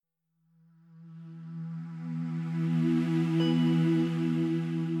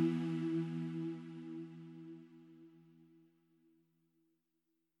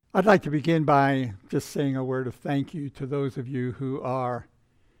I'd like to begin by just saying a word of thank you to those of you who are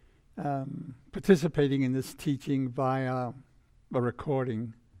participating in this teaching via a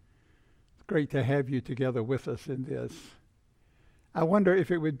recording. It's great to have you together with us in this. I wonder if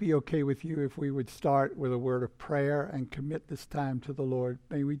it would be okay with you if we would start with a word of prayer and commit this time to the Lord.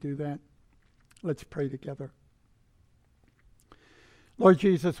 May we do that? Let's pray together. Lord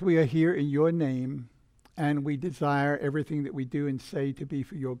Jesus, we are here in your name, and we desire everything that we do and say to be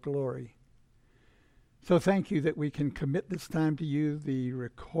for your glory. So thank you that we can commit this time to you, the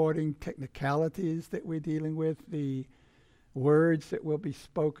recording technicalities that we're dealing with, the words that will be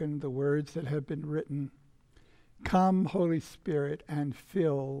spoken, the words that have been written. Come, Holy Spirit, and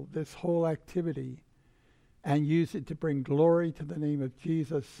fill this whole activity and use it to bring glory to the name of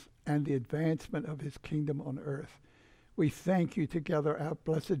Jesus and the advancement of his kingdom on earth. We thank you together, our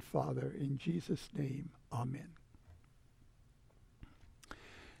blessed Father, in Jesus' name. Amen.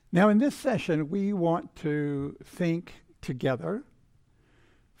 Now, in this session, we want to think together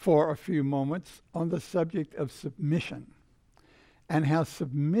for a few moments on the subject of submission and how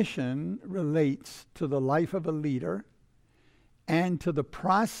submission relates to the life of a leader and to the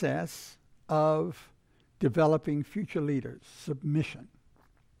process of developing future leaders. Submission.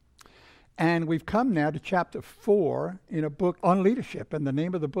 And we've come now to chapter 4 in a book on leadership, and the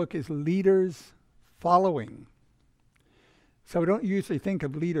name of the book is Leaders Following. So we don't usually think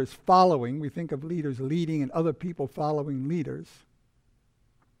of leaders following, we think of leaders leading and other people following leaders.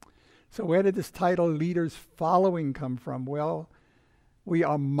 So where did this title, Leaders Following, come from? Well, we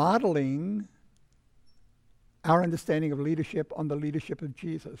are modeling our understanding of leadership on the leadership of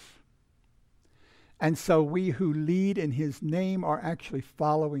Jesus. And so we who lead in his name are actually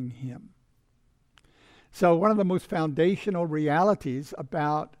following him. So one of the most foundational realities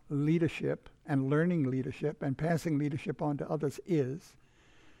about leadership and learning leadership and passing leadership on to others is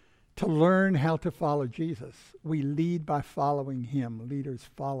to learn how to follow Jesus. We lead by following him, leaders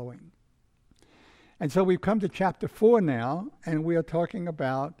following. And so we've come to chapter 4 now, and we are talking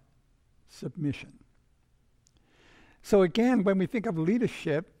about submission. So again, when we think of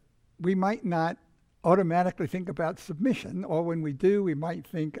leadership, we might not automatically think about submission, or when we do, we might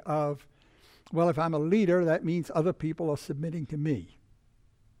think of, well, if I'm a leader, that means other people are submitting to me.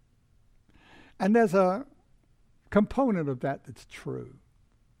 And there's a component of that that's true.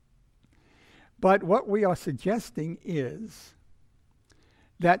 But what we are suggesting is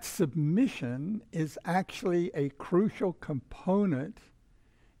that submission is actually a crucial component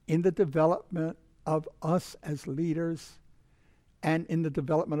in the development of us as leaders and in the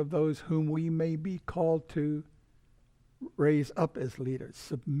development of those whom we may be called to raise up as leaders.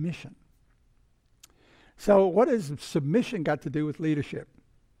 Submission. So what has submission got to do with leadership?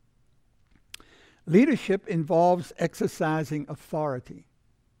 Leadership involves exercising authority.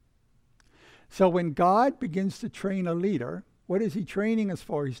 So when God begins to train a leader, what is he training us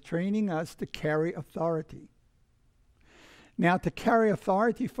for? He's training us to carry authority. Now, to carry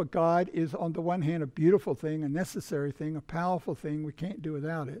authority for God is, on the one hand, a beautiful thing, a necessary thing, a powerful thing. We can't do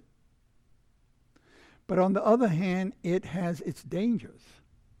without it. But on the other hand, it has its dangers.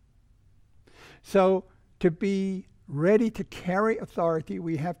 So to be ready to carry authority,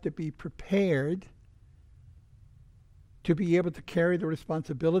 we have to be prepared to be able to carry the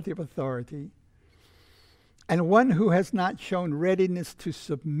responsibility of authority. And one who has not shown readiness to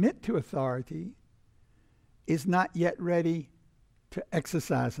submit to authority is not yet ready to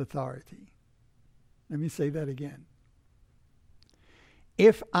exercise authority. Let me say that again.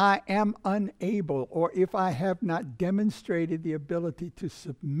 If I am unable, or if I have not demonstrated the ability to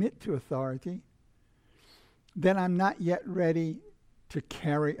submit to authority, then I'm not yet ready to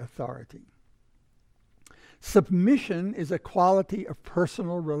carry authority. Submission is a quality of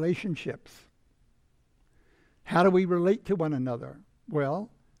personal relationships. How do we relate to one another?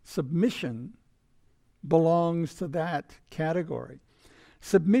 Well, submission belongs to that category.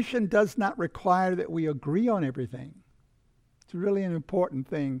 Submission does not require that we agree on everything. It's really an important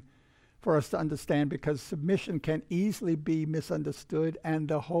thing for us to understand, because submission can easily be misunderstood, and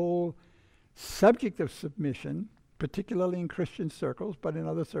the whole subject of submission, particularly in Christian circles, but in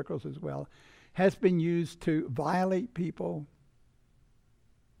other circles as well, has been used to violate people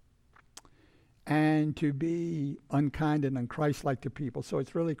and to be unkind and unchristlike to people. So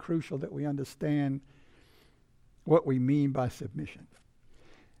it's really crucial that we understand what we mean by submission.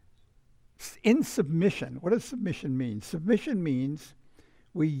 In submission, what does submission mean? Submission means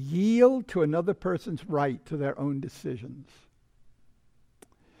we yield to another person's right to their own decisions.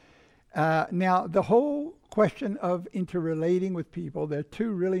 Now, the whole question of interrelating with people, there are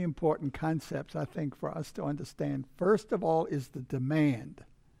two really important concepts, I think, for us to understand. First of all is the demand.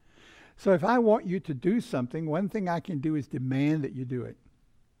 So if I want you to do something, one thing I can do is demand that you do it.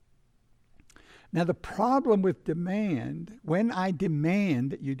 Now the problem with demand, when I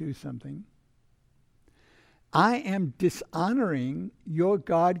demand that you do something, I am dishonoring your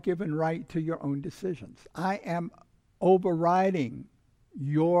God-given right to your own decisions. I am overriding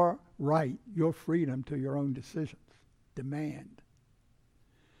your right, your freedom to your own decisions. Demand.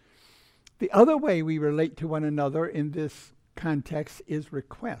 The other way we relate to one another in this context is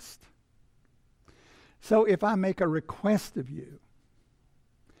request. So if I make a request of you,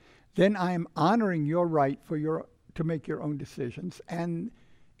 then I am honoring your right to make your own decisions, and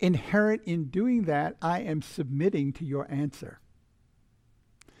inherent in doing that, I am submitting to your answer.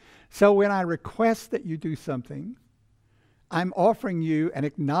 So when I request that you do something, I'm offering you and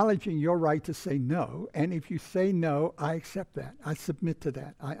acknowledging your right to say no, and if you say no, I accept that. I submit to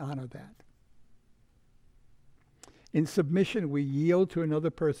that. I honor that. In submission, we yield to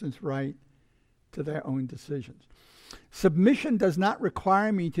another person's right to their own decisions. Submission does not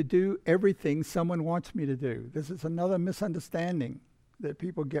require me to do everything someone wants me to do. This is another misunderstanding that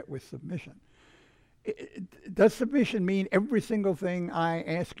people get with submission. Does submission mean every single thing I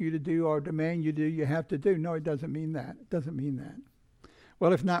ask you to do or demand you do, you have to do? No, it doesn't mean that. It doesn't mean that.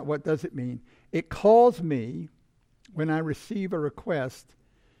 Well, if not, what does it mean? It calls me, when I receive a request,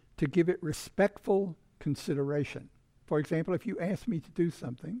 to give it respectful consideration. For example, if you ask me to do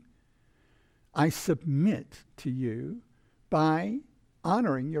something, I submit to you by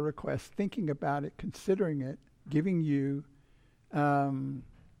honoring your request, thinking about it, considering it, giving you a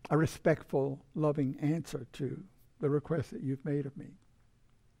respectful, loving answer to the request that you've made of me.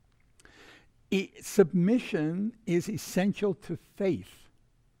 Submission is essential to faith.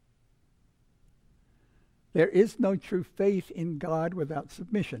 There is no true faith in God without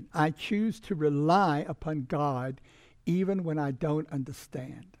submission. I choose to rely upon God even when I don't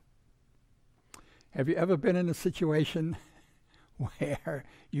understand. Have you ever been in a situation where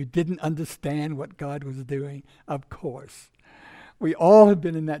you didn't understand what God was doing? Of course. We all have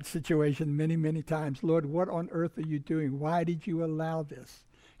been in that situation many, many times. Lord, what on earth are you doing? Why did you allow this?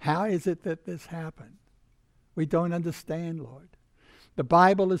 How is it that this happened? We don't understand, Lord. The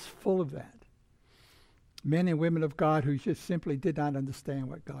Bible is full of that. Men and women of God who just simply did not understand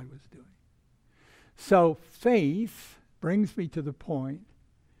what God was doing. So faith brings me to the point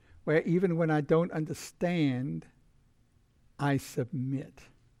where even when I don't understand, I submit.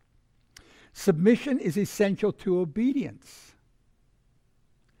 Submission is essential to obedience.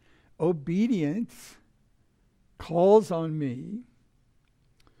 Obedience calls on me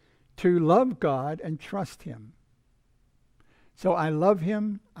to love God and trust Him. So I love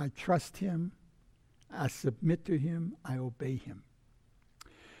Him, I trust Him, I submit to Him, I obey Him.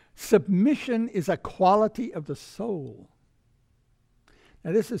 Submission is a quality of the soul.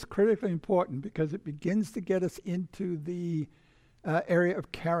 Now this is critically important because it begins to get us into the area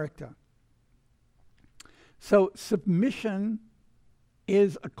of character. So submission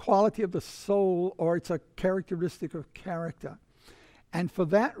is a quality of the soul, or it's a characteristic of character. And for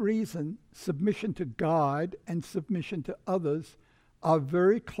that reason, submission to God and submission to others are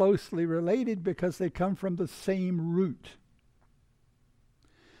very closely related because they come from the same root.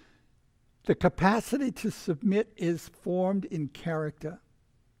 The capacity to submit is formed in character.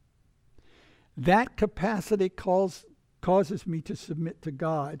 That capacity causes me to submit to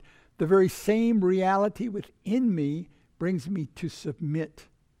God. The very same reality within me brings me to submit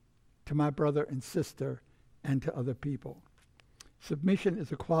to my brother and sister and to other people. Submission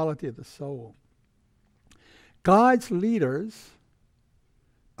is a quality of the soul. God's leaders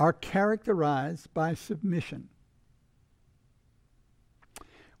are characterized by submission.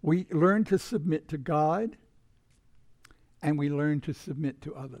 We learn to submit to God, and we learn to submit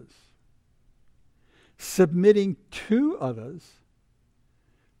to others. Submitting to others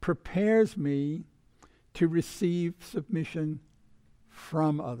prepares me to receive submission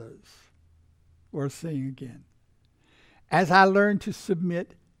from others. We're saying again. As I learn to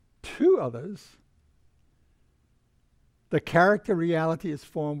submit to others, the character reality is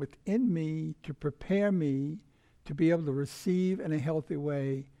formed within me to prepare me to be able to receive in a healthy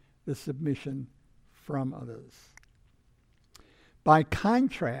way the submission from others. By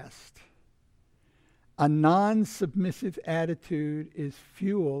contrast, a non-submissive attitude is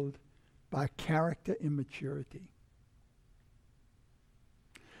fueled by character immaturity.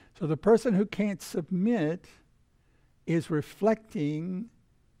 So the person who can't submit is reflecting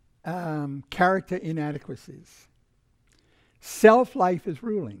character inadequacies. Self-life is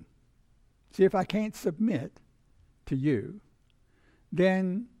ruling. See, if I can't submit to you,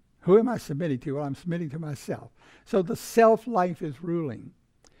 then who am I submitting to? Well, I'm submitting to myself. So the self-life is ruling.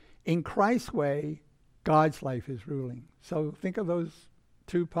 In Christ's way, God's life is ruling. So think of those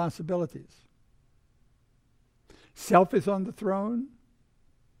two possibilities. Self is on the throne.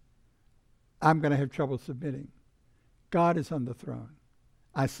 I'm going to have trouble submitting. God is on the throne.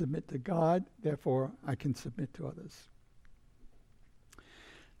 I submit to God, therefore I can submit to others.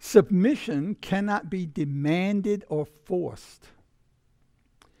 Submission cannot be demanded or forced.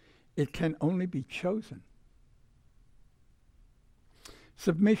 It can only be chosen.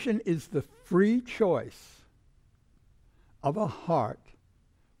 Submission is the free choice of a heart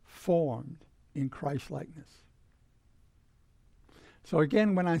formed in Christ-likeness. So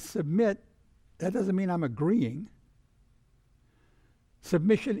again, when I submit, that doesn't mean I'm agreeing.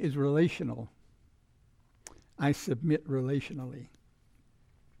 Submission is relational. I submit relationally.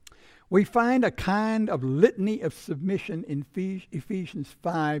 We find a kind of litany of submission in Ephesians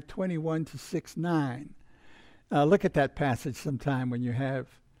 5:21 to 6:9. Look at that passage sometime when you have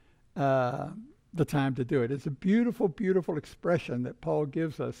the time to do it. It's a beautiful, beautiful expression that Paul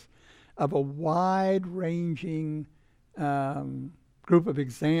gives us of a wide-ranging group of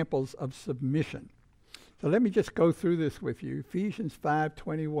examples of submission. So let me just go through this with you. Ephesians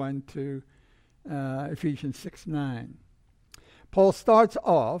 5:21 to Ephesians 6:9. Paul starts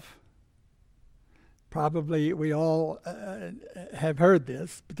off, probably we all have heard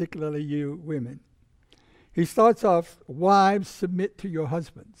this, particularly you women. He starts off, wives, submit to your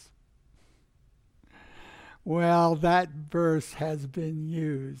husbands. Well, that verse has been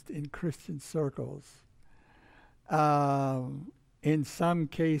used in Christian circles. In some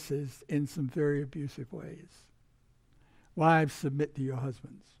cases, in some very abusive ways. Wives, submit to your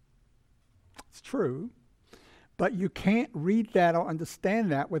husbands. It's true, but you can't read that or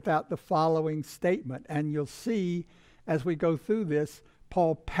understand that without the following statement. And you'll see, as we go through this,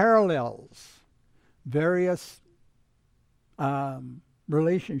 Paul parallels various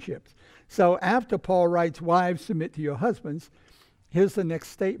relationships. So after Paul writes, wives, submit to your husbands, here's the next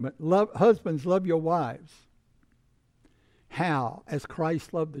statement. Husbands, love your wives. How? As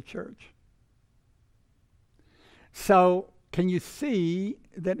Christ loved the church. So can you see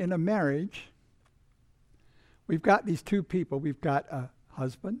that in a marriage, we've got these two people. We've got a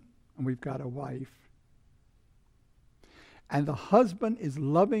husband and we've got a wife. And the husband is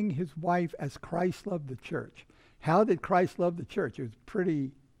loving his wife as Christ loved the church. How did Christ love the church? It was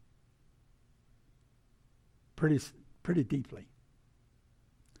pretty deeply.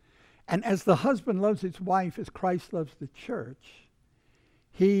 And as the husband loves his wife as Christ loves the church,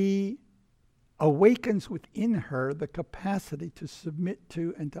 he awakens within her the capacity to submit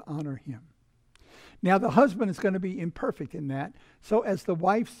to and to honor him. Now, the husband is going to be imperfect in that. So as the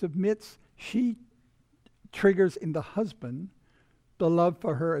wife submits, she triggers in the husband the love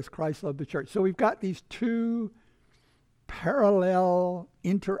for her as Christ loved the church. So we've got these two parallel,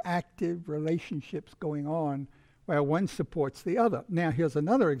 interactive relationships going on where one supports the other. Now, here's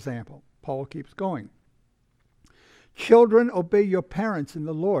another example. Paul keeps going. Children, obey your parents in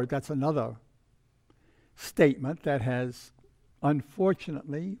the Lord. That's another statement that has,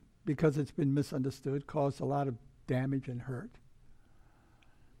 unfortunately, because it's been misunderstood, caused a lot of damage and hurt.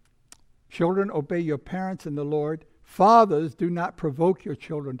 Children, obey your parents in the Lord. Fathers, do not provoke your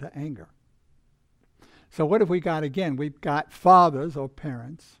children to anger. So what have we got again? We've got fathers or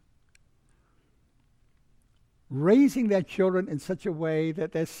parents raising their children in such a way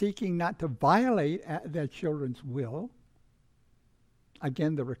that they're seeking not to violate their children's will.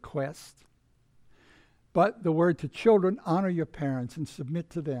 Again, the request. But the word to children, honor your parents and submit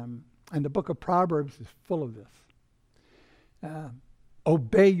to them. And the book of Proverbs is full of this.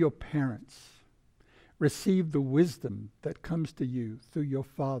 Obey your parents. Receive the wisdom that comes to you through your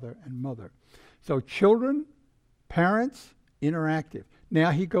father and mother. So children, parents, interactive.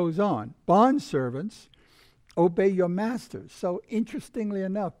 Now he goes on. Bondservants, obey your masters. So interestingly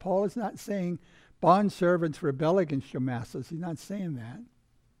enough, Paul is not saying bondservants rebel against your masters. He's not saying that.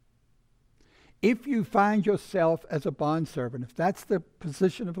 If you find yourself as a bondservant, if that's the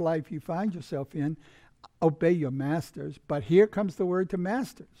position of life you find yourself in, obey your masters. But here comes the word to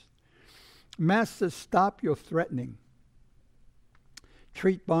masters. Masters, stop your threatening.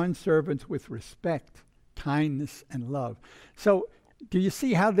 Treat bondservants with respect, kindness, and love. So, do you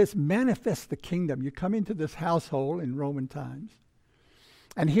see how this manifests the kingdom? You come into this household in Roman times,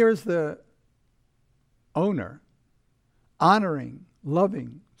 and here's the owner honoring,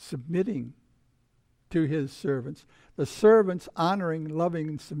 loving, submitting to his servants. The servants honoring, loving,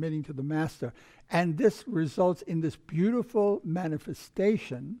 and submitting to the master. And this results in this beautiful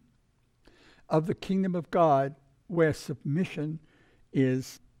manifestation of the kingdom of God where submission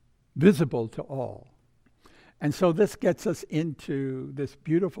is visible to all. And so this gets us into this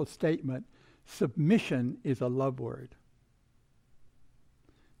beautiful statement: submission is a love word.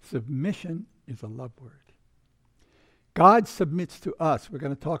 Submission is a love word. God submits to us. We're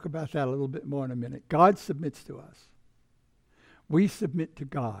going to talk about that a little bit more in a minute. God submits to us. We submit to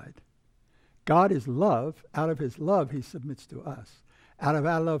God. God is love. Out of his love, he submits to us. Out of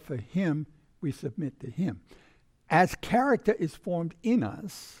our love for him, we submit to him. As character is formed in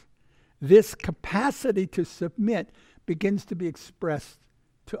us, this capacity to submit begins to be expressed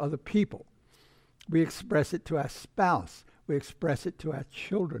to other people. We express it to our spouse. We express it to our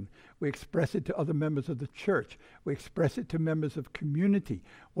children. We express it to other members of the church. We express it to members of community.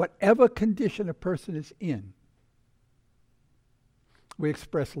 Whatever condition a person is in, we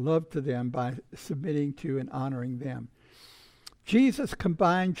express love to them by submitting to and honoring them. Jesus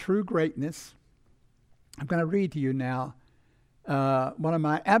combined true greatness. I'm going to read to you now one of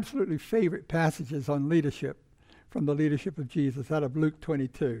my absolutely favorite passages on leadership from the leadership of Jesus out of Luke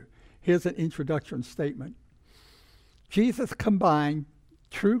 22. Here's an introduction statement. Jesus combined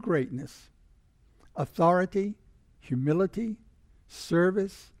true greatness, authority, humility,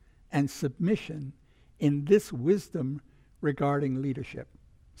 service, and submission in this wisdom regarding leadership.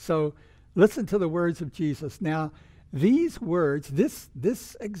 So listen to the words of Jesus. Now, these words, this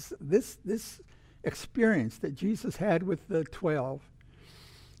experience that Jesus had with the 12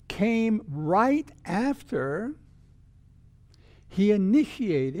 came right after he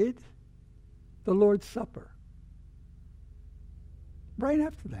initiated the Lord's Supper. Right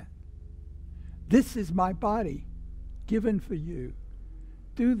after that. This is my body given for you.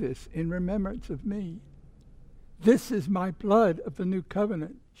 Do this in remembrance of me. This is my blood of the new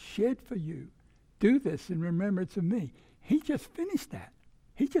covenant shed for you. Do this in remembrance of me. He just finished that.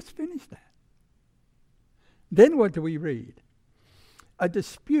 Then what do we read? A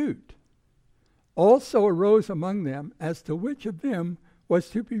dispute also arose among them as to which of them was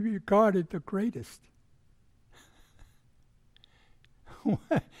to be regarded the greatest.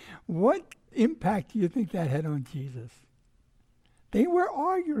 What impact do you think that had on Jesus? They were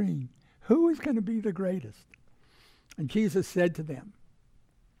arguing who is going to be the greatest. And Jesus said to them,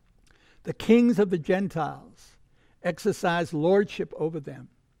 the kings of the Gentiles exercise lordship over them,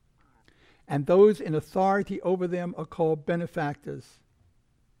 and those in authority over them are called benefactors.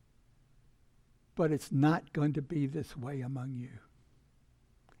 But it's not going to be this way among you.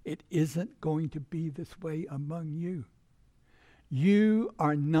 It isn't going to be this way among you. You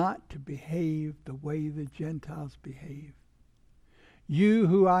are not to behave the way the Gentiles behave. You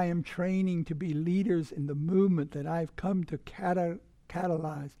who I am training to be leaders in the movement that I've come to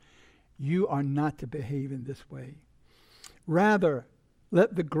catalyze, you are not to behave in this way. Rather,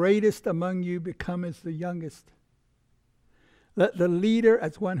 let the greatest among you become as the youngest. Let the leader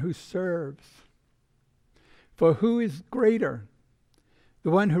as one who serves. For who is greater,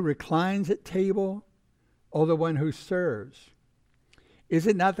 the one who reclines at table or the one who serves? Is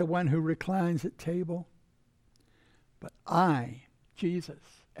it not the one who reclines at table? But I, Jesus,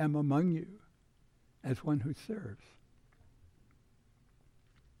 am among you as one who serves.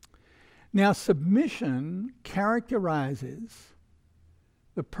 Now, submission characterizes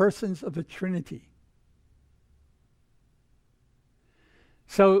the persons of the Trinity.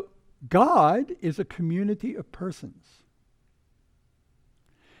 So, God is a community of persons.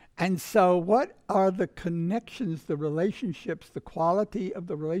 And so what are the connections, the relationships, the quality of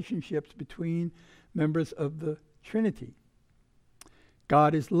the relationships between members of the Trinity?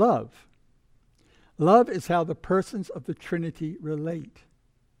 God is love. Love is how the persons of the Trinity relate.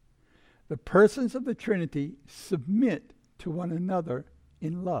 The persons of the Trinity submit to one another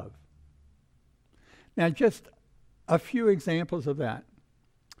in love. Now, just a few examples of that.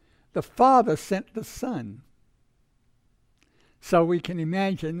 The Father sent the Son. So we can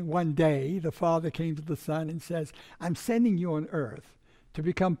imagine one day the Father came to the Son and says, I'm sending you on earth to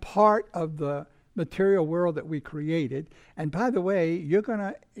become part of the material world that we created. And by the way, you're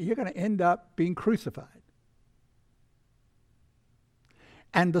gonna end up being crucified.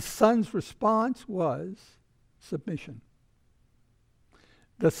 And the Son's response was submission.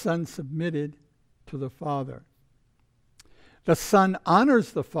 The Son submitted to the Father. The Son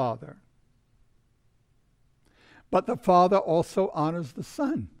honors the Father. But the Father also honors the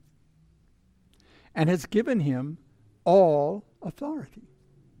Son and has given him all authority.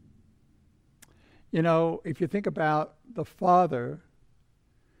 You know, if you think about the Father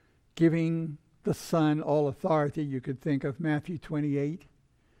giving the Son all authority, you could think of Matthew 28,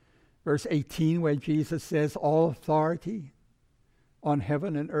 verse 18, where Jesus says, all authority on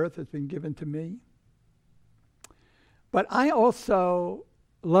heaven and earth has been given to me. But I also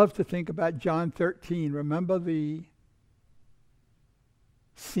love to think about John 13. Remember the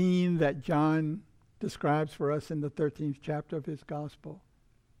scene that John describes for us in the 13th chapter of his gospel?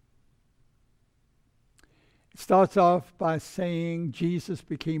 It starts off by saying Jesus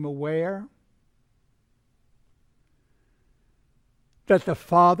became aware that the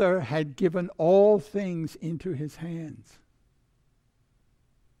Father had given all things into his hands,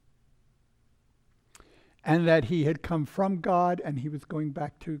 and that he had come from God and he was going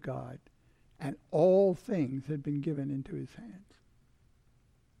back to God, and all things had been given into his hands.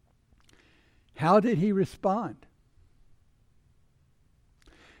 How did he respond?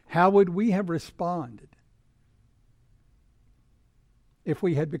 How would we have responded if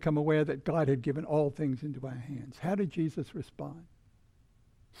we had become aware that God had given all things into our hands? How did Jesus respond?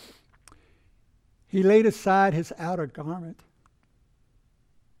 He laid aside his outer garment.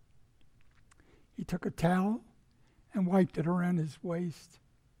 He took a towel and wiped it around his waist.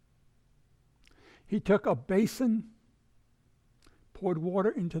 He took a basin, poured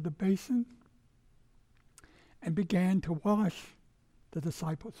water into the basin, and began to wash the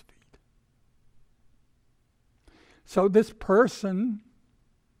disciples' feet. So this person,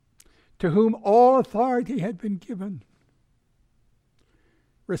 to whom all authority had been given,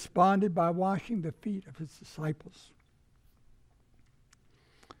 responded by washing the feet of his disciples.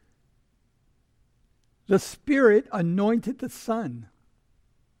 The Spirit anointed the Son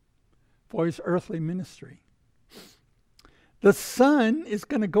for his earthly ministry. The Son is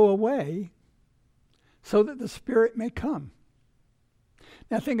going to go away so that the Spirit may come.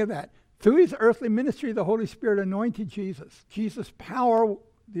 Now think of that. Through his earthly ministry, the Holy Spirit anointed Jesus. Jesus' power,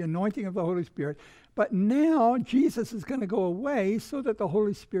 the anointing of the Holy Spirit. But now Jesus is going to go away so that the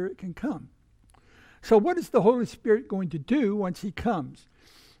Holy Spirit can come. So what is the Holy Spirit going to do once he comes?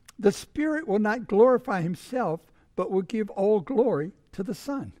 The Spirit will not glorify himself, but will give all glory to the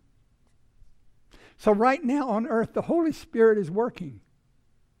Son. So right now on earth, the Holy Spirit is working.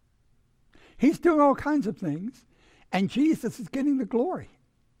 He's doing all kinds of things, and Jesus is getting the glory.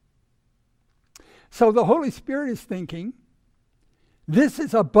 So the Holy Spirit is thinking, this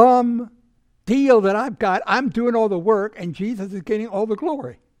is a bum deal that I've got. I'm doing all the work, and Jesus is getting all the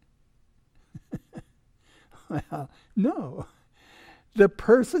glory. Well, no. The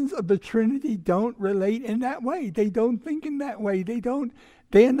persons of the Trinity don't relate in that way. They don't think in that way.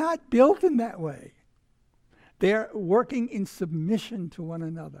 They're not built in that way. They're working in submission to one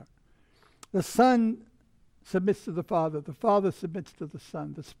another. The Son submits to the Father submits to the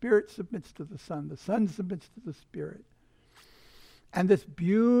Son, the Spirit submits to the Son submits to the Spirit. And this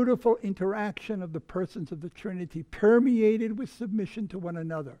beautiful interaction of the persons of the Trinity, permeated with submission to one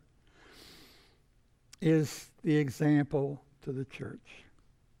another, is the example to the church.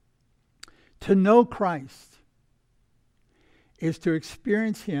 To know Christ is to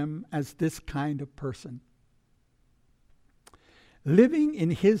experience him as this kind of person. Living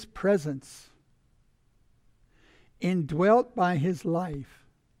in his presence, indwelt by his life,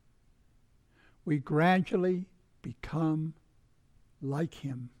 we gradually become like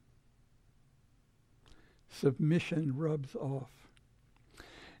him. Submission rubs off.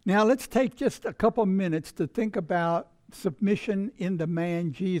 Now let's take just a couple minutes to think about submission in the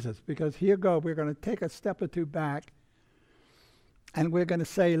man Jesus, because we're going to take a step or two back, and we're going to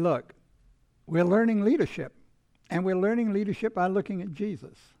say, look, we're learning leadership, and we're learning leadership by looking at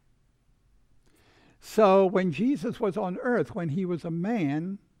Jesus. So when Jesus was on earth, when he was a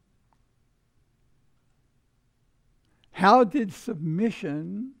man, how was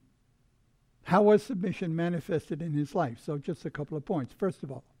submission manifested in his life? So just a couple of points. First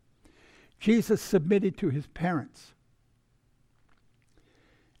of all, Jesus submitted to his parents.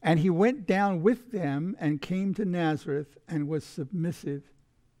 And he went down with them and came to Nazareth and was submissive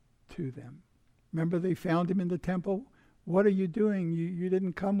to them. Remember, they found him in the temple. What are you doing? You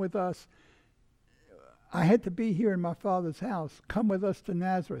didn't come with us. I had to be here in my Father's house. Come with us to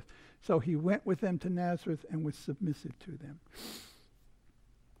Nazareth. So he went with them to Nazareth and was submissive to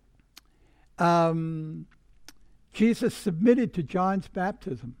them. Jesus submitted to John's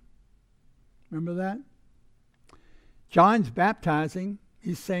baptism. Remember that? John's baptizing.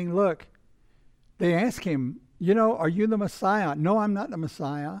 He's saying, look, they ask him, are you the Messiah? No, I'm not the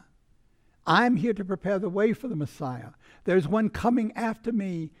Messiah. I'm here to prepare the way for the Messiah. There's one coming after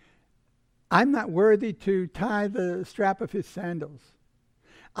me. I'm not worthy to tie the strap of his sandals.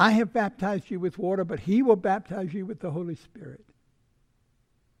 I have baptized you with water, but he will baptize you with the Holy Spirit.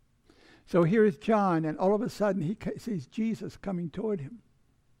 So here is John, and all of a sudden he sees Jesus coming toward him.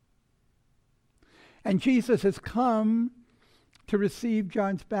 And Jesus has come to receive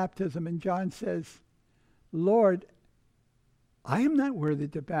John's baptism, and John says, Lord, I am not worthy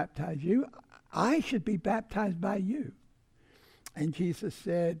to baptize you. I should be baptized by you. And Jesus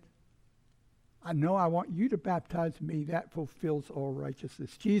said, I know I want you to baptize me. That fulfills all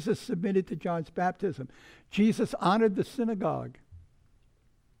righteousness. Jesus submitted to John's baptism. Jesus honored the synagogue.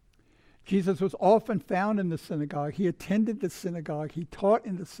 Jesus was often found in the synagogue. He attended the synagogue. He taught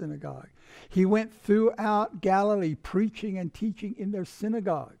in the synagogue. He went throughout Galilee preaching and teaching in their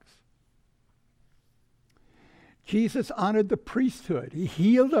synagogues. Jesus honored the priesthood. He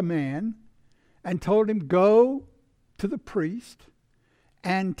healed a man and told him, go to the priest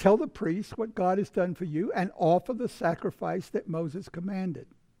and tell the priest what God has done for you and offer the sacrifice that Moses commanded.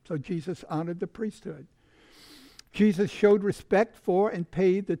 So Jesus honored the priesthood. Jesus showed respect for and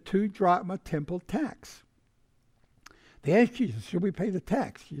paid the 2 drachma temple tax. They asked Jesus, should we pay the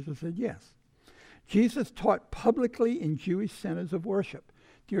tax? Jesus said yes. Jesus taught publicly in Jewish centers of worship.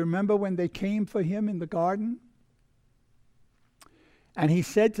 Do you remember when they came for him in the garden? And he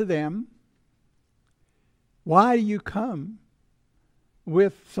said to them, why do you come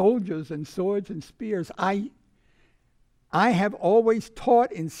with soldiers and swords and spears? I have always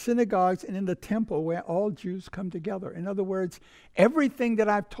taught in synagogues and in the temple where all Jews come together. In other words, everything that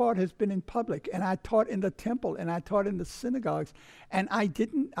I've taught has been in public, and I taught in the temple, and I taught in the synagogues, and I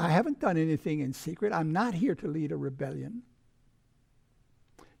haven't done anything in secret. I'm not here to lead a rebellion.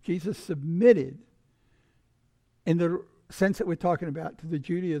 Jesus submitted, in the sense that we're talking about, to the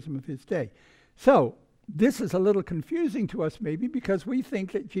Judaism of his day. So, this is a little confusing to us maybe because we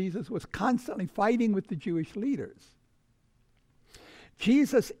think that Jesus was constantly fighting with the Jewish leaders.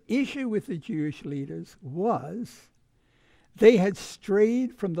 Jesus' issue with the Jewish leaders was they had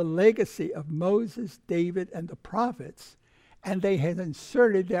strayed from the legacy of Moses, David, and the prophets, and they had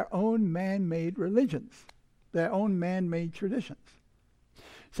inserted their own man-made religions, their own man-made traditions.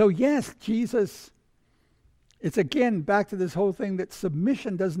 So yes, Jesus, it's again back to this whole thing that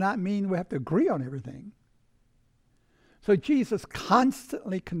submission does not mean we have to agree on everything. So Jesus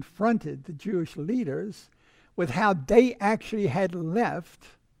constantly confronted the Jewish leaders with how they actually had left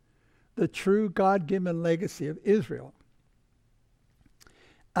the true God-given legacy of Israel.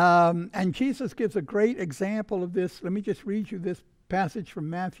 And Jesus gives a great example of this. Let me just read you this passage from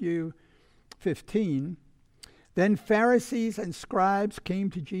Matthew 15. Then Pharisees and scribes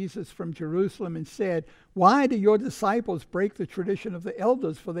came to Jesus from Jerusalem and said, why do your disciples break the tradition of the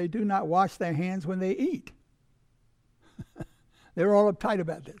elders, for they do not wash their hands when they eat? They're all uptight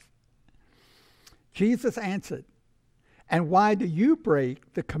about this. Jesus answered, and why do you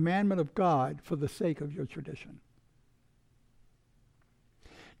break the commandment of God for the sake of your tradition?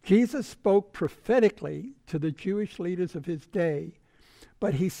 Jesus spoke prophetically to the Jewish leaders of his day,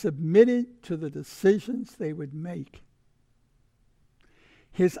 but he submitted to the decisions they would make.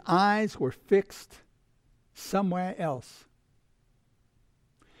 His eyes were fixed somewhere else.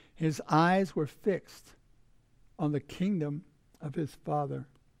 His eyes were fixed on the kingdom of his Father.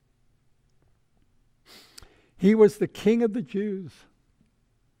 He was the King of the Jews.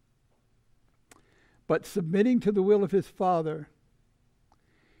 But submitting to the will of his Father,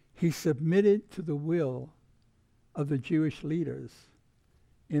 he submitted to the will of the Jewish leaders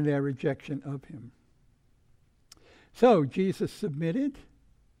in their rejection of him. So Jesus submitted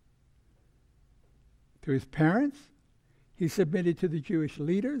to his parents. He submitted to the Jewish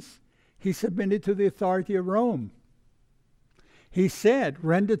leaders. He submitted to the authority of Rome. He said,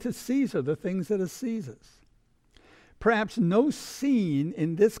 render to Caesar the things that are Caesar's. Perhaps no scene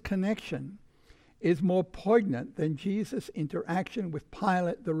in this connection is more poignant than Jesus' interaction with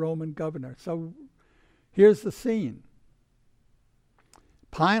Pilate, the Roman governor. So here's the scene.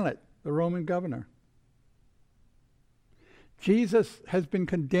 Pilate, the Roman governor. Jesus has been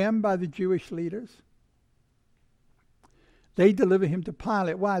condemned by the Jewish leaders. They deliver him to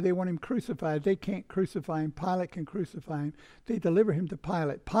Pilate. Why? They want him crucified. They can't crucify him. Pilate can crucify him. They deliver him to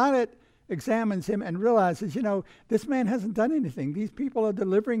Pilate. Pilate examines him and realizes, this man hasn't done anything. These people are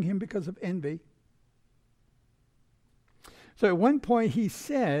delivering him because of envy. So at one point he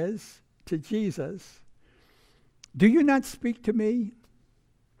says to Jesus, do you not speak to me?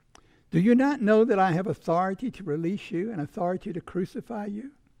 Do you not know that I have authority to release you and authority to crucify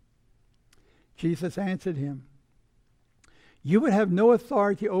you? Jesus answered him, you would have no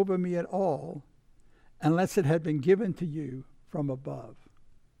authority over me at all unless it had been given to you from above.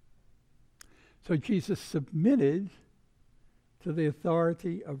 So Jesus submitted to the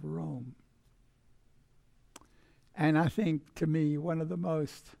authority of Rome. And I think, to me, one of the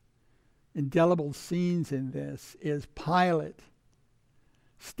most indelible scenes in this is Pilate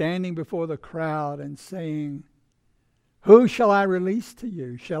standing before the crowd and saying, who shall I release to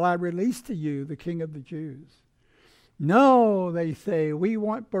you? Shall I release to you the King of the Jews? No, they say, we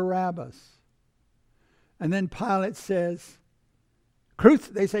want Barabbas. And then Pilate says,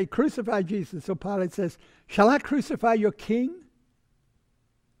 they say, crucify Jesus. So Pilate says, shall I crucify your king?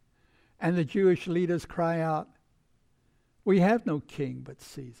 And the Jewish leaders cry out, we have no king but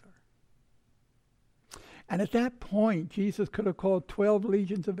Caesar. And at that point, Jesus could have called 12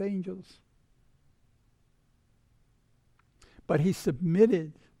 legions of angels. But he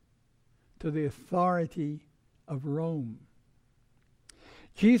submitted to the authority of Rome.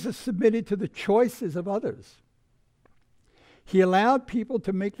 Jesus submitted to the choices of others. He allowed people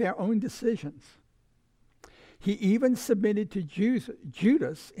to make their own decisions. He even submitted to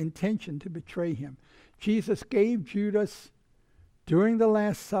Judas' intention to betray him. Jesus gave Judas, during the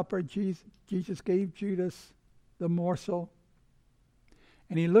Last Supper, Jesus gave Judas the morsel.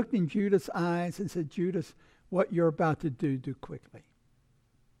 And he looked in Judas' eyes and said, Judas, what you're about to do quickly.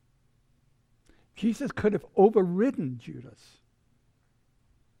 Jesus could have overridden Judas,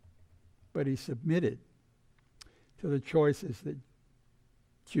 but he submitted to the choices that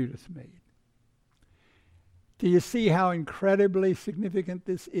Judas made. Do you see how incredibly significant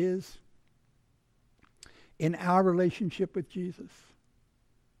this is in our relationship with Jesus?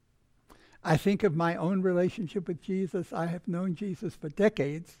 I think of my own relationship with Jesus. I have known Jesus for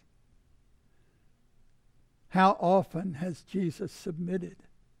decades. How often has Jesus submitted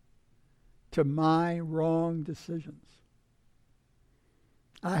to my wrong decisions?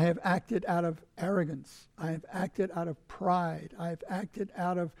 I have acted out of arrogance. I have acted out of pride. I have acted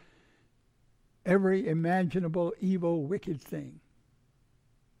out of every imaginable evil, wicked thing.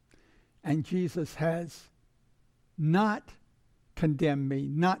 And Jesus has not condemned me,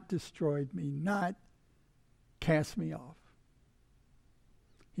 not destroyed me, not cast me off.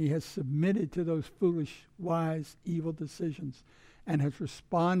 He has submitted to those foolish, wise, evil decisions and has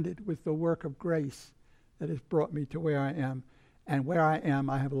responded with the work of grace that has brought me to where I am. And where I am,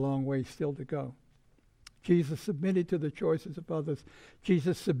 I have a long way still to go. Jesus submitted to the choices of others.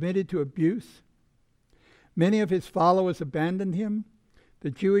 Jesus submitted to abuse. Many of his followers abandoned him. The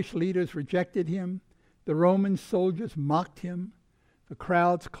Jewish leaders rejected him. The Roman soldiers mocked him. The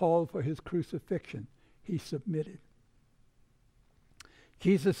crowds called for his crucifixion. He submitted.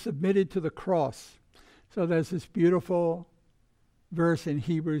 Jesus submitted to the cross. So there's this beautiful verse in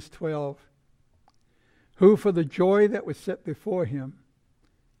Hebrews 12. Who for the joy that was set before him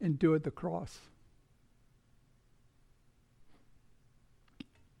endured the cross.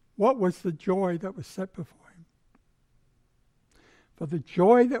 What was the joy that was set before him? For the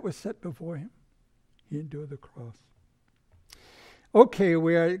joy that was set before him, he endured the cross. Okay,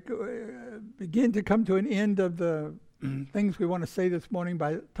 we begin to come to an end of the things we want to say this morning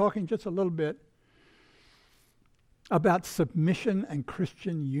by talking just a little bit about submission and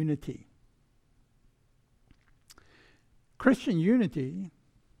Christian unity. Christian unity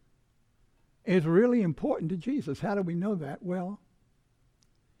is really important to Jesus. How do we know that? Well,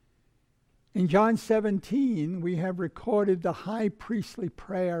 in John 17, we have recorded the high priestly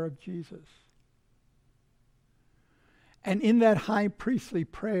prayer of Jesus. And in that high priestly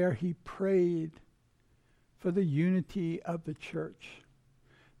prayer, he prayed for the unity of the church,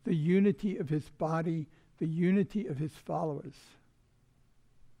 the unity of his body, the unity of his followers.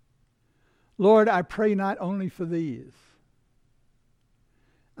 Lord, I pray not only for these.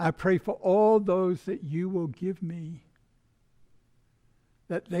 I pray for all those that you will give me,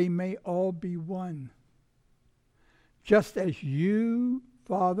 that they may all be one. Just as you,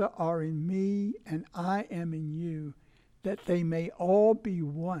 Father, are in me and I am in you, that they may all be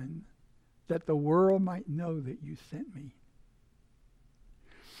one, that the world might know that you sent me.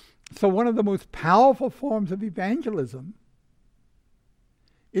 So one of the most powerful forms of evangelism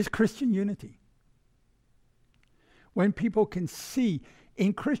is Christian unity. When people can see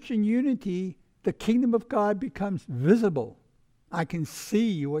in Christian unity, the kingdom of God becomes visible. I can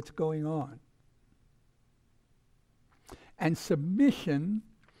see what's going on. And submission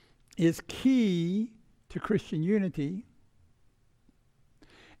is key to Christian unity.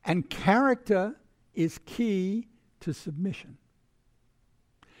 And character is key to submission.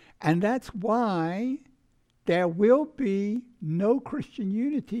 And that's why there will be no Christian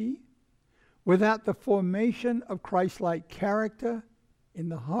unity without the formation of Christ-like character in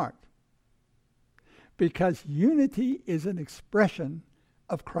the heart. Because unity is an expression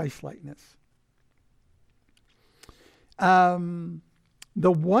of Christ-likeness. The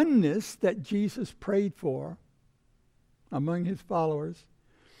oneness that Jesus prayed for among his followers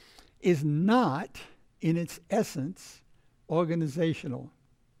is not, in its essence, organizational.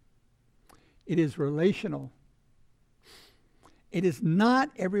 It is relational. It is not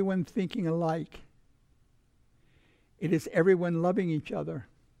everyone thinking alike. It is everyone loving each other,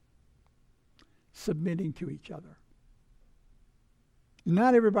 submitting to each other.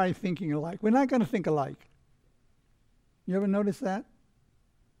 Not everybody thinking alike. We're not going to think alike. You ever notice that?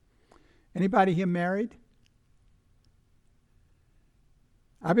 Anybody here married?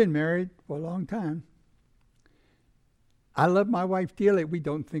 I've been married for a long time. I love my wife dearly. We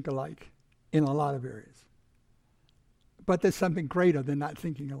don't think alike in a lot of areas. But there's something greater than not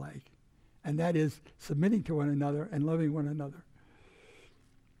thinking alike, and that is submitting to one another and loving one another.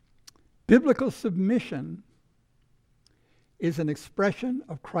 Biblical submission is an expression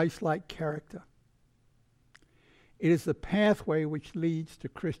of Christ-like character. It is the pathway which leads to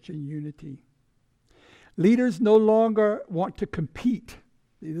Christian unity. Leaders no longer want to compete.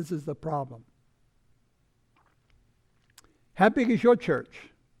 See, this is the problem. How big is your church?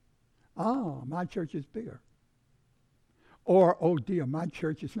 Oh, my church is bigger. Or, oh dear, my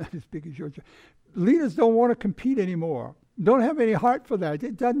church is not as big as your church. Leaders don't want to compete anymore. Don't have any heart for that.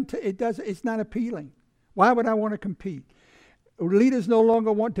 It's not appealing. Why would I want to compete? Leaders no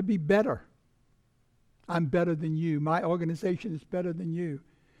longer want to be better. I'm better than you. My organization is better than you.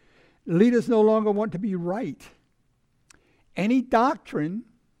 Leaders no longer want to be right. Any doctrine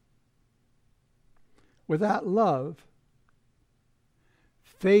without love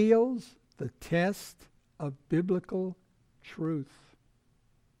fails the test of biblical truth.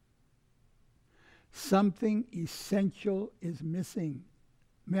 Something essential is missing.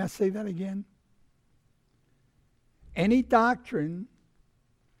 May I say that again? Any doctrine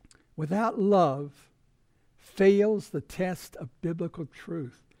without love fails the test of biblical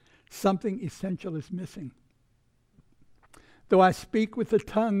truth. Something essential is missing. Though I speak with the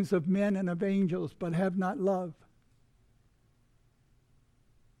tongues of men and of angels, but have not love,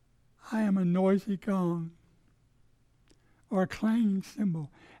 I am a noisy gong or a clanging cymbal.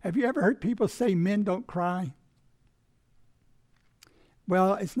 Have you ever heard people say men don't cry?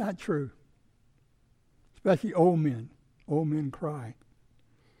 Well, it's not true. Especially old men. Old men cry.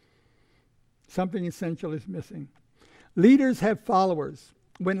 Something essential is missing. Leaders have followers.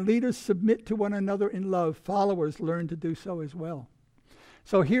 When leaders submit to one another in love, followers learn to do so as well.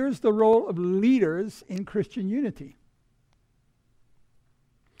 So here's the role of leaders in Christian unity.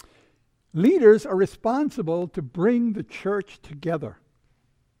 Leaders are responsible to bring the church together.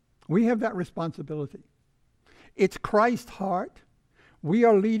 We have that responsibility. It's Christ's heart. We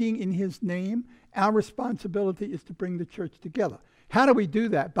are leading in his name. Our responsibility is to bring the church together. How do we do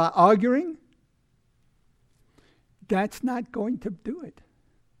that? By arguing? That's not going to do it.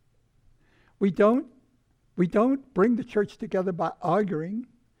 We don't bring the church together by arguing.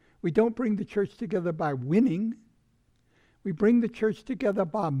 We don't bring the church together by winning. We bring the church together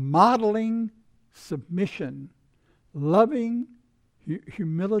by modeling submission, loving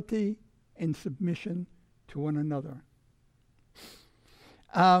humility and submission to one another.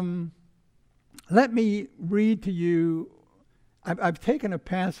 Let me read to you, I've taken a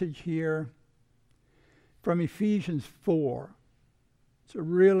passage here from Ephesians 4. It's a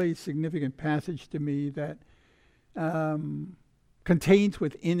really significant passage to me that contains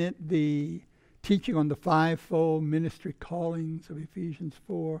within it the teaching on the fivefold ministry callings of Ephesians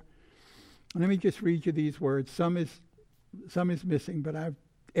 4. And let me just read you these words. Some is missing, but I've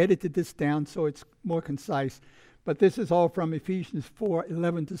edited this down so it's more concise. But this is all from Ephesians 4,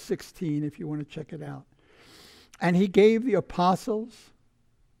 11 to 16, if you want to check it out. And he gave the apostles,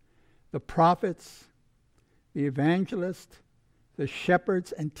 the prophets, the evangelists, the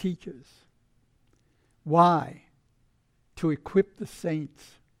shepherds and teachers. Why? To equip the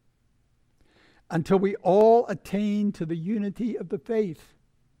saints, until we all attain to the unity of the faith.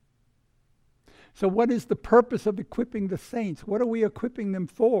 So what is the purpose of equipping the saints? What are we equipping them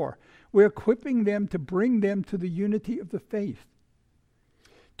for? We're equipping them to bring them to the unity of the faith,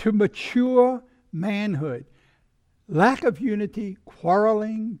 to mature manhood. Lack of unity,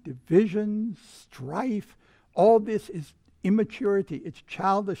 quarreling, division, strife, all this is immaturity. It's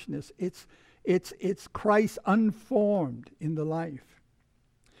childishness. It's Christ unformed in the life.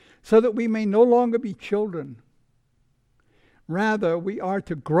 So that we may no longer be children. Rather, we are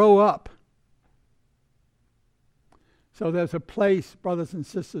to grow up. So there's a place, brothers and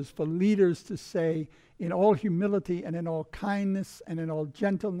sisters, for leaders to say, in all humility and in all kindness and in all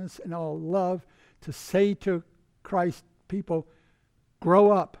gentleness and all love, to say to Christ people,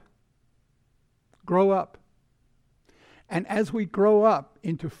 grow up. Grow up. And as we grow up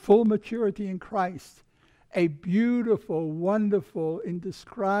into full maturity in Christ, a beautiful, wonderful,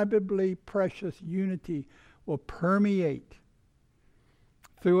 indescribably precious unity will permeate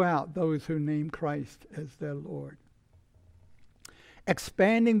throughout those who name Christ as their Lord.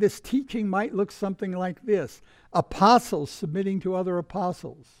 Expanding this teaching might look something like this. Apostles submitting to other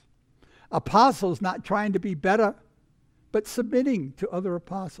apostles. Apostles not trying to be better, but submitting to other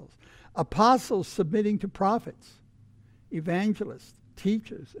apostles. Apostles submitting to prophets, evangelists,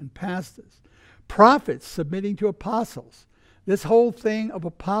 teachers, and pastors. Prophets submitting to apostles. This whole thing of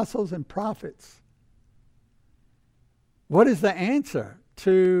apostles and prophets. What is the answer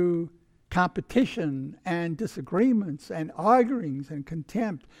to competition and disagreements and arguings and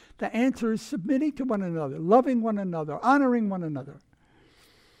contempt? The answer is submitting to one another, loving one another, honoring one another.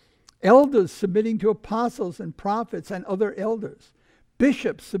 Elders submitting to apostles and prophets and other elders.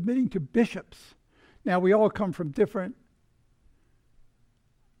 Bishops submitting to bishops. Now, we all come from different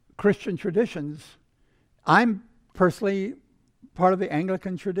Christian traditions. I'm personally part of the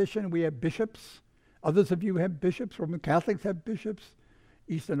Anglican tradition. We have bishops. Others of you have bishops. Roman Catholics have bishops.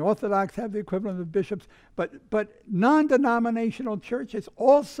 Eastern Orthodox have the equivalent of bishops. But non-denominational churches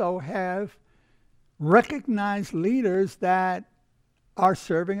also have recognized leaders that are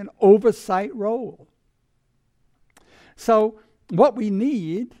serving an oversight role. So what we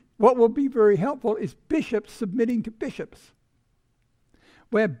need, what will be very helpful, is bishops submitting to bishops.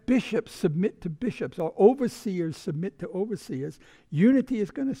 Where bishops submit to bishops or overseers submit to overseers, unity is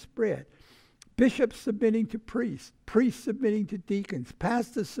going to spread. Bishops submitting to priests, priests submitting to deacons,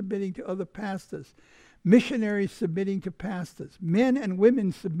 pastors submitting to other pastors, missionaries submitting to pastors, men and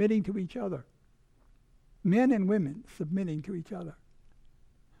women submitting to each other. Men and women submitting to each other.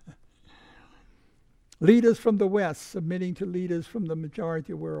 Leaders from the West submitting to leaders from the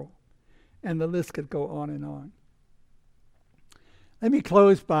majority world. And the list could go on and on. Let me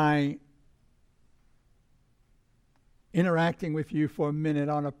close by interacting with you for a minute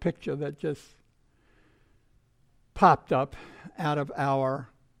on a picture that just popped up out of our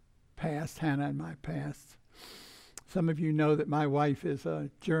past, Hannah and my past. Some of you know that my wife is a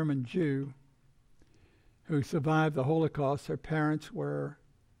German Jew who survived the Holocaust. Her parents were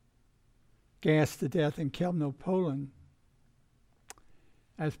gassed to death in Chełmno, Poland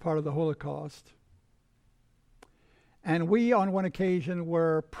as part of the Holocaust. And we, on one occasion,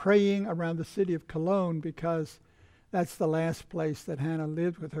 were praying around the city of Cologne because that's the last place that Hannah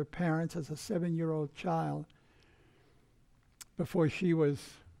lived with her parents as a 7-year-old child before she was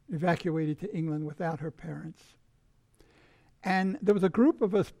evacuated to England without her parents. And there was a group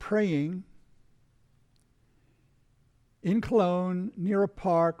of us praying in Cologne, near a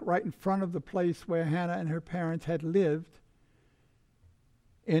park, right in front of the place where Hannah and her parents had lived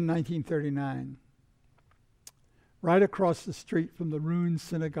in 1939. Right across the street from the Ruhn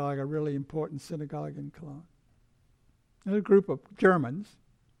Synagogue, a really important synagogue in Cologne. And a group of Germans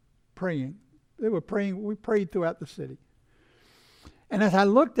praying. They were praying, we prayed throughout the city. And as I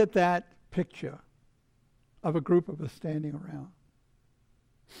looked at that picture of a group of us standing around,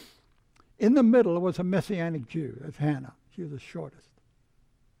 in the middle was a Messianic Jew, that's Hannah. She was the shortest.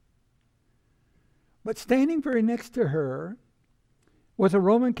 But standing very next to her was a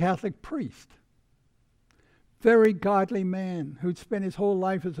Roman Catholic priest. Very godly man who'd spent his whole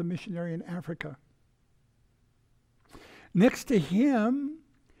life as a missionary in Africa. Next to him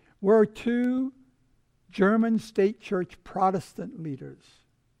were 2 German state church Protestant leaders.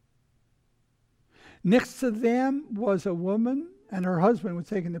 Next to them was a woman, and her husband was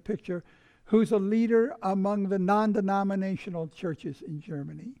taking the picture, who's a leader among the non-denominational churches in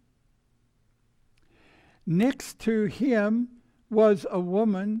Germany. Next to him was a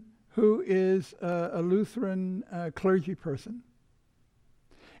woman who is a Lutheran clergy person.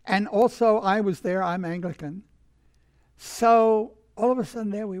 And also I was there, I'm Anglican. So all of a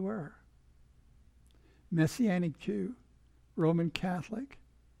sudden there we were. Messianic Jew, Roman Catholic,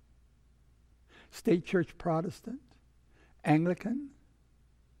 state church Protestant, Anglican,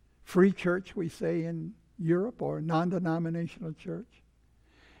 free church we say in Europe, or non-denominational church.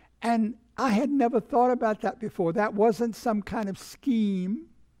 And I had never thought about that before. That wasn't some kind of scheme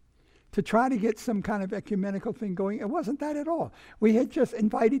to try to get some kind of ecumenical thing going. It wasn't that at all. We had just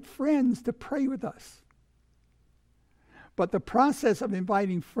invited friends to pray with us. But the process of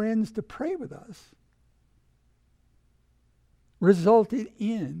inviting friends to pray with us resulted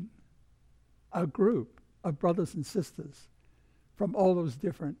in a group of brothers and sisters from all those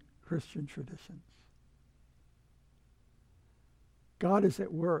different Christian traditions. God is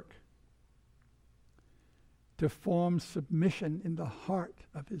at work to form submission in the heart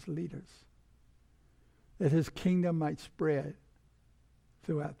of his leaders, that his kingdom might spread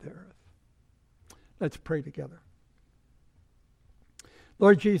throughout the earth. Let's pray together.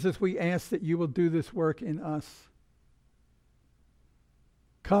 Lord Jesus, we ask that you will do this work in us.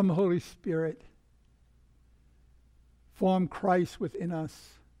 Come, Holy Spirit, Form Christ within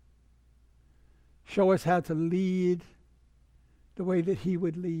us. Show us how to lead the way that he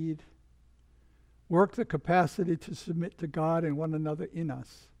would lead. Work the capacity to submit to God and one another in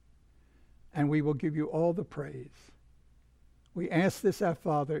us. And we will give you all the praise. We ask this, our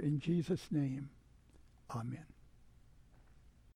Father, in Jesus' name. Amen.